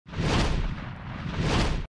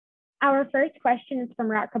Our first question is from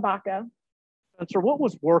Rat Kabako. Spencer, what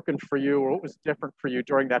was working for you or what was different for you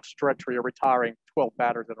during that stretch where you're retiring 12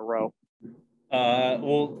 batters in a row?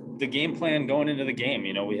 Well, the game plan going into the game,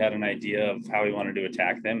 we had an idea of how we wanted to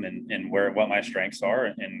attack them and what my strengths are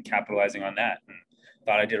and capitalizing on that. And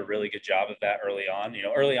thought I did a really good job of that early on.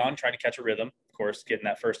 Early on, tried to catch a rhythm, of course, getting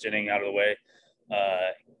that first inning out of the way,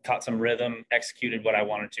 caught some rhythm, executed what I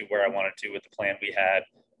wanted to, where I wanted to with the plan we had,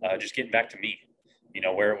 just getting back to me.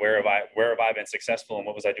 Where have I been successful and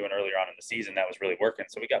what was I doing earlier on in the season that was really working?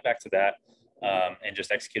 So we got back to that and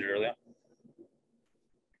just executed early on.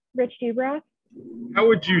 Rich Dubrow. How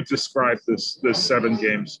would you describe this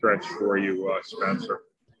 7-game stretch for you, Spencer?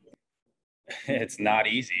 It's not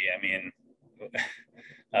easy.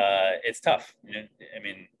 It's tough.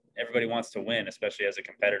 Everybody wants to win, especially as a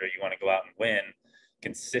competitor. You want to go out and win.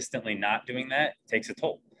 Consistently not doing that takes a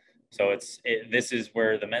toll. So this is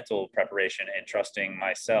where the mental preparation and trusting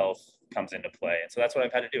myself comes into play. And so that's what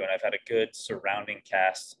I've had to do. And I've had a good surrounding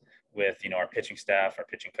cast with, our pitching staff, our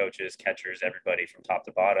pitching coaches, catchers, everybody from top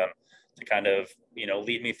to bottom to kind of,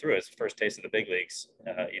 lead me through. It's the first taste of the big leagues.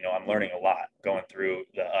 I'm learning a lot going through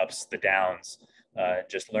the ups, the downs,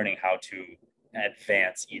 just learning how to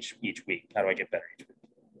advance each week. How do I get better each week?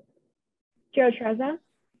 Joe Trezza.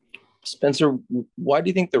 Spencer, why do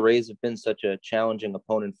you think the Rays have been such a challenging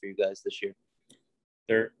opponent for you guys this year?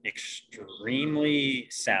 They're extremely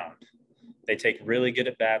sound. They take really good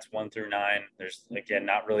at bats 1 through 9. There's, again,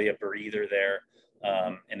 not really a breather there.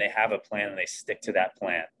 And they have a plan and they stick to that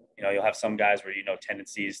plan. You'll have some guys where,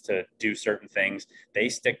 tendencies to do certain things. They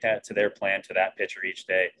stick to their plan, to that pitcher each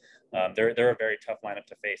day. They're a very tough lineup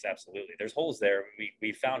to face. Absolutely. There's holes there.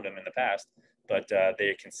 We found them in the past, but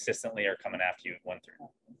they consistently are coming after you 1 through 9.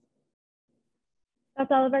 That's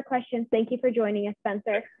all of our questions. Thank you for joining us,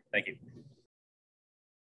 Spencer. Thank you.